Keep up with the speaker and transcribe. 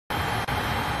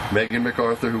Megan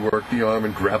MacArthur, who worked the arm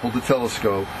and grappled the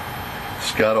telescope.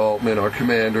 Scott Altman, our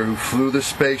commander, who flew the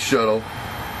space shuttle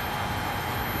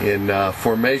in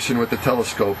formation with the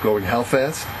telescope, going how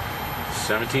fast?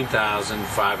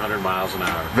 17,500 miles an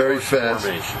hour. Very fast.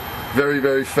 Formation. Very,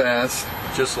 very fast.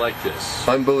 Just like this.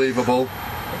 Unbelievable.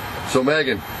 So,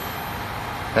 Megan,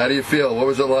 how do you feel? What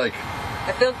was it like?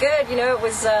 I feel good. You know, it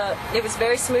was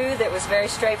very smooth. It was very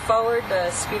straightforward.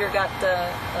 The speeder got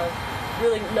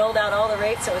really nulled out all the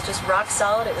rates. It was just rock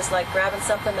solid. It was like grabbing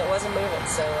something that wasn't moving.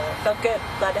 So felt good.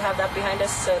 Glad to have that behind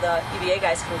us so the EVA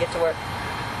guys can get to work.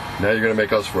 Now you're going to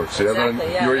make us work. See,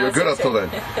 exactly, yeah, you were good up till then.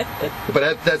 But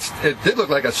it did look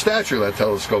like a statue, that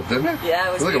telescope, didn't it? Yeah,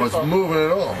 it was beautiful. beautiful. It was moving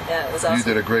at all. Yeah, it was awesome. You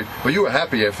did a great. But you were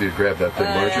happy after you grabbed that thing,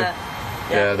 weren't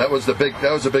you? Yeah, that was a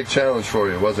big challenge for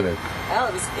you, wasn't it? Well,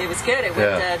 it was good. It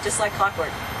went just like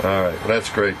clockwork. All right, well, that's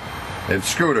great. And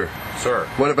Scooter, sir,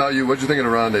 what about you? What did you think of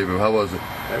the rendezvous? How was it?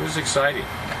 It was exciting.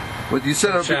 Well, you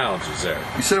said challenges there.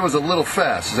 You said it was a little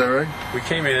fast. Is that right? We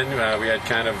came in. We had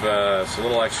kind of a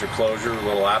little extra closure, a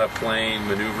little out of plane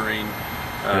maneuvering,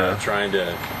 trying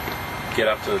to get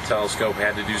up to the telescope.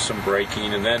 Had to do some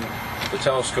braking, and then the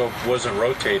telescope wasn't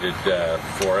rotated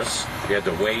for us. We had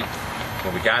to wait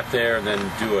when we got there, and then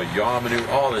do a yaw maneuver.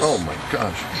 All this. Oh my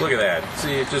gosh! Look at that.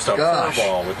 See, it's just a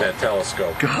furball with that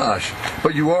telescope. Gosh!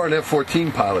 But you are an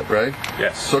F-14 pilot, right?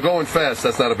 Yes. So going fast,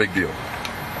 that's not a big deal.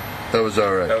 That was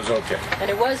all right. That was okay. And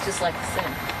it was just like the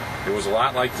sim. It was a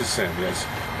lot like the sim, yes.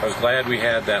 I was glad we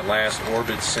had that last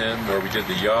orbit sim where we did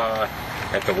the yaw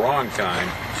at the wrong time,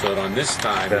 so that on this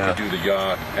time we could do the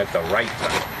yaw at the right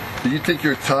time. Do you think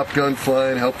your Top Gun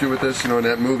flying helped you with this? You know, in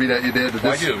that movie that you did?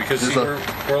 Well, I do, because see,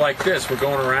 we're like this. We're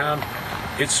going around.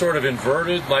 It's sort of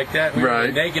inverted like that. We were a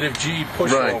negative G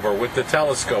pushover with the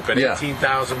telescope at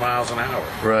 18,000 miles an hour.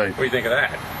 Right. What do you think of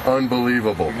that?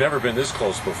 Unbelievable. We've never been this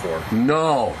close before.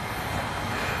 No.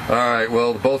 All right,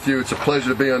 well, both of you, it's a pleasure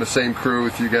to be on the same crew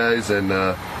with you guys, and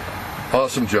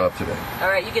awesome job today. All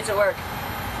right, you get to work.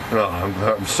 Oh,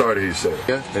 I'm sorry to hear you say it.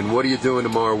 Yeah? And what are you doing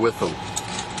tomorrow with them?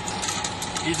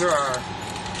 These are our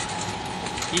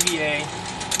EVA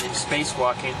and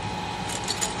spacewalking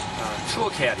tool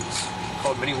caddies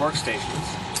called mini workstations.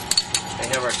 They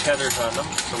have our tethers on them,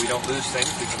 so we don't lose things.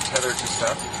 We can tether to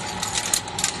stuff.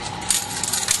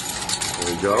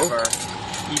 There we go. We have our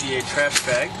EVA trash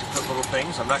bag to put little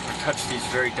things. I'm not going to touch these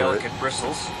very delicate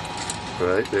bristles.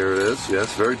 Right, there it is.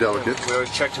 Yes, very delicate. We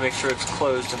always check to make sure it's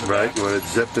closed in the back. Right, you want it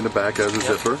zipped in the back as a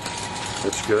zipper.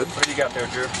 That's good. What do you got there,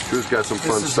 Drew? Drew's got some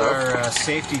fun stuff. This is our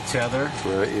safety tether.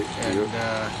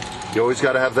 Right. You always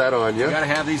got to have that on you. You got to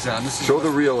have these on. Show the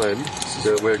reel end,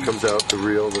 where it comes out, the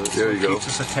reel. There you go. Keeps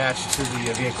us attached to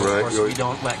the vehicle, of course, we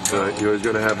don't let go. Right, you're always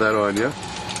going to have that on you.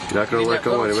 You're not going to let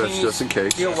go anyway, that's just in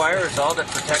case. Steel wire is all that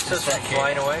protects us from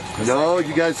flying away? No,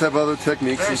 you guys have other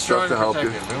techniques and stuff to help you.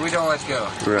 But we don't let go.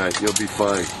 Right, you'll be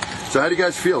fine. So how do you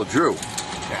guys feel? Drew,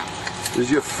 this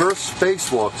is your first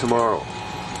spacewalk tomorrow.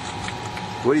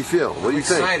 What do you feel? What do you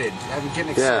think? Excited. I'm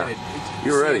getting excited. Yeah,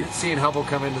 you're ready. Seeing Hubble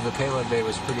come into the payload bay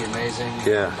was pretty amazing.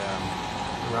 Yeah. And,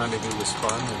 the rendezvous was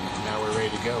fun, and now we're ready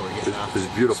to go. We're getting off. It was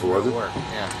beautiful, wasn't it? Work.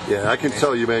 Yeah, I can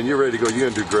tell you, man. You're ready to go. You're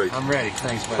going to do great. I'm ready.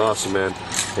 Thanks, buddy. Awesome, man.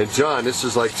 And John, this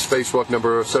is like spacewalk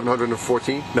number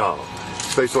 714? No.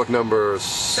 Spacewalk number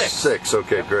 6.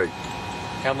 Okay, great.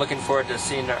 I'm looking forward to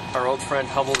seeing our old friend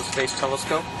Hubble the Space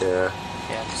Telescope. Yeah.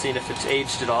 Yeah, seeing if it's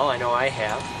aged at all. I know I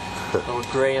have. A little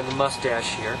gray in the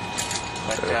mustache here.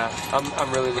 But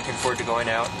I'm really looking forward to going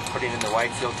out and putting in the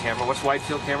wide field camera. What's wide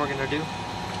field camera going to do?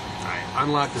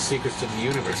 Unlock the secrets of the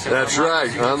universe. That's right.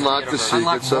 Unlock the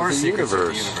secrets of the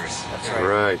universe. That's right.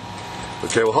 Right.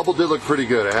 Okay, well, Hubble did look pretty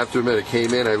good. I have to admit, it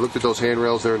came in. I looked at those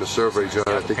handrails there in the survey, John.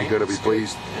 I think you're going to be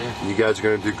pleased. And you guys are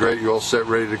going to do great. You're all set,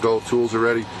 ready to go. Tools are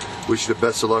ready. Wish you the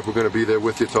best of luck. We're going to be there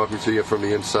with you, talking to you from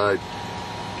the inside.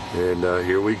 And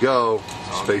here we go.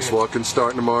 Spacewalking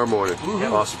starting tomorrow morning.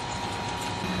 Awesome.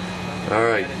 All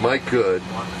right, Mike Good.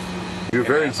 You're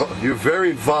very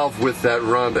involved with that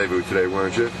rendezvous today,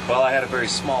 weren't you? Well, I had a very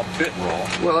small bit roll.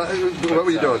 Well, what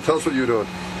were you doing? Tell us what you were doing.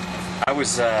 I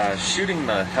was shooting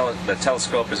the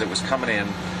telescope as it was coming in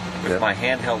with my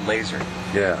handheld laser.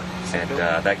 Yeah. And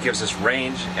that gives us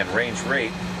range and range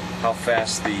rate, how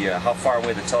far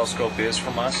away the telescope is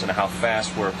from us and how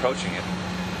fast we're approaching it.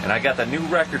 And I got the new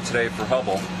record today for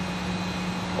Hubble,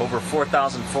 over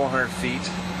 4,400 feet.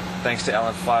 Thanks to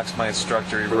Alan Fox, my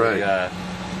instructor. He really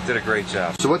did a great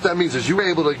job. So what that means is you were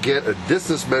able to get a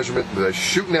distance measurement with a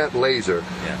shooting that laser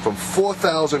from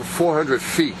 4,400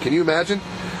 feet. Can you imagine?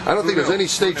 I don't think there's any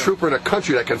state trooper in a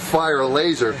country that can fire a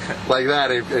laser like that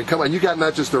and come on. You got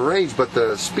not just the range, but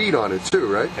the speed on it too,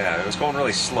 right? Yeah, it was going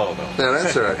really slow though. Yeah,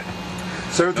 that's all right.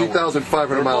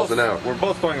 17,500 miles an hour. We're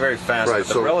both going very fast. Right, But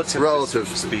the so relative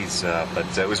speeds,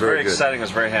 but it was Very very good. exciting. I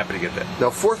was very happy to get that. Now,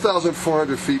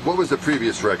 4,400 feet, what was the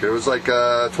previous record? It was like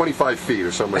 25 feet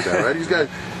or something like that, right? These guys,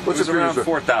 what's It was the around previous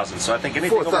record? 4,000, so I think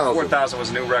anything over 4,000. 4,000 was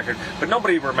a new record, but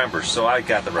nobody remembers, so I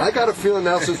got the record. I got a feeling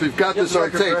now, since we've got this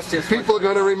on tape, people are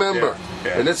going to remember.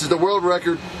 Yeah. And this is the world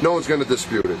record. No one's going to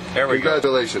dispute it. There we go.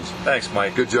 Congratulations. Thanks,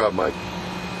 Mike. Good job, Mike.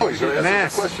 Oh, he's going to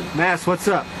ask a question. Mass, what's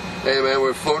up? Hey, man,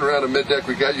 we're floating around the middeck.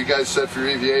 We got you guys set for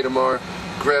EVA tomorrow.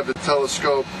 Grab the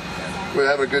telescope. We're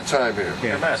having a good time here.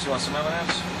 Here, Mass, you want some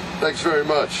M&Ms? Thanks very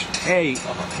much. Hey,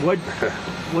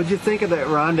 what'd you think of that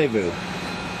rendezvous?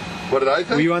 What did I think?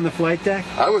 Were you on the flight deck?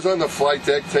 I was on the flight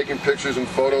deck taking pictures and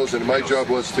photos, and my job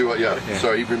was to,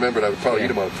 sorry, he remembered I would probably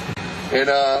eat him up.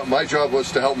 And my job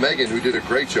was to help Megan, who did a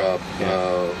great job,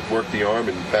 work the arm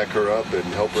and back her up and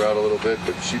help her out a little bit,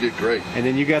 but she did great. And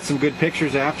then you got some good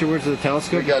pictures afterwards of the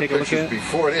telescope? We got Take a look pictures at?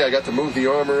 before, and I got to move the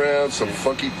arm around, some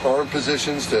funky arm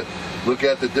positions to look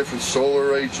at the different solar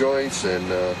array joints, and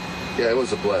it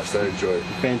was a blast. I enjoyed it.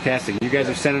 Fantastic. You guys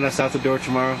are sending us out the door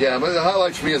tomorrow? Yeah, but the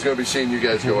highlight for me is going to be seeing you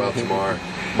guys go out tomorrow.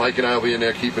 Mike and I will be in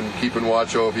there keeping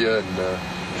watch over you and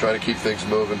trying to keep things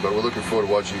moving, but we're looking forward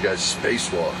to watching you guys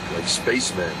spacewalk like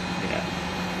spacemen.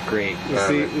 Yeah. Great. All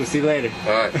right. We'll see you later.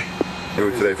 All right. Do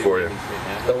it today for you.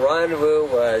 The rendezvous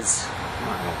was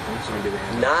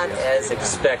not as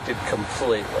expected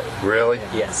completely. Really?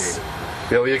 Yes.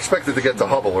 You know, we expected to get to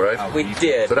Hubble, right? We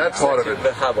did. So that part of it,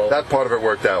 The Hubble. that part of it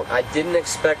worked out. I didn't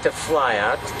expect a fly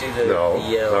out to do the All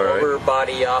right. orbiter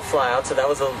body fly out, so that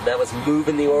was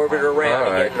moving the orbiter around All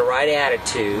and right. getting the right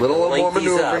attitude. A little more link these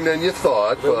maneuvering up. than you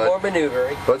thought, A little more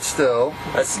maneuvering. but still.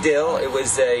 Still, it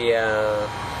was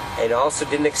and also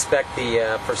didn't expect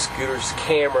for Scooter's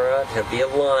camera to be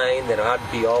aligned, that I'd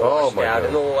be all washed my out God.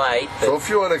 in the light. So a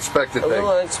few unexpected a little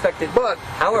things. unexpected. But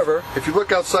however, if you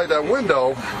look outside that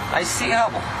window, I see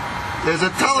Hubble. there's a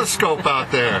telescope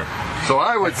out there. So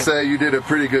I would say you did a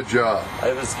pretty good job.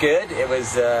 It was good. It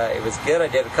was good. I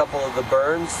did a couple of the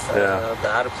burns, the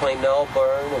out of plane null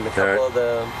burn, and a couple of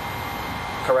the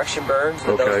correction burns.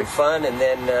 And those were fun. And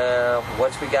then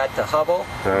once we got to Hubble,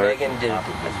 Megan did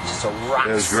just a rock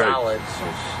solid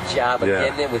job of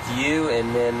getting it with you,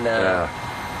 and then.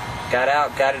 Got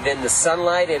out, got it in the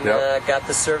sunlight, and got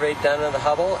the survey done of the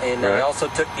Hubble, and I also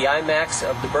took the IMAX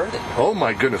of the burn. Oh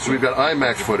my goodness, we've got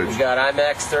IMAX footage. We got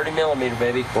IMAX 30 millimeter,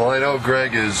 baby. All I know,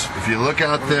 Greg, is if you look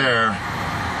out there,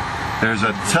 there's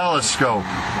a telescope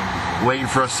waiting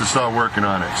for us to start working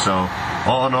on it. So,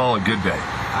 all in all, a good day.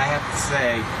 I have to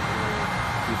say,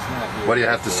 What do you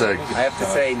have to say? I have to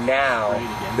say now,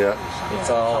 it's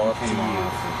all up to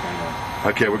you.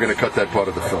 Okay, we're going to cut that part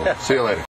of the film. See you later.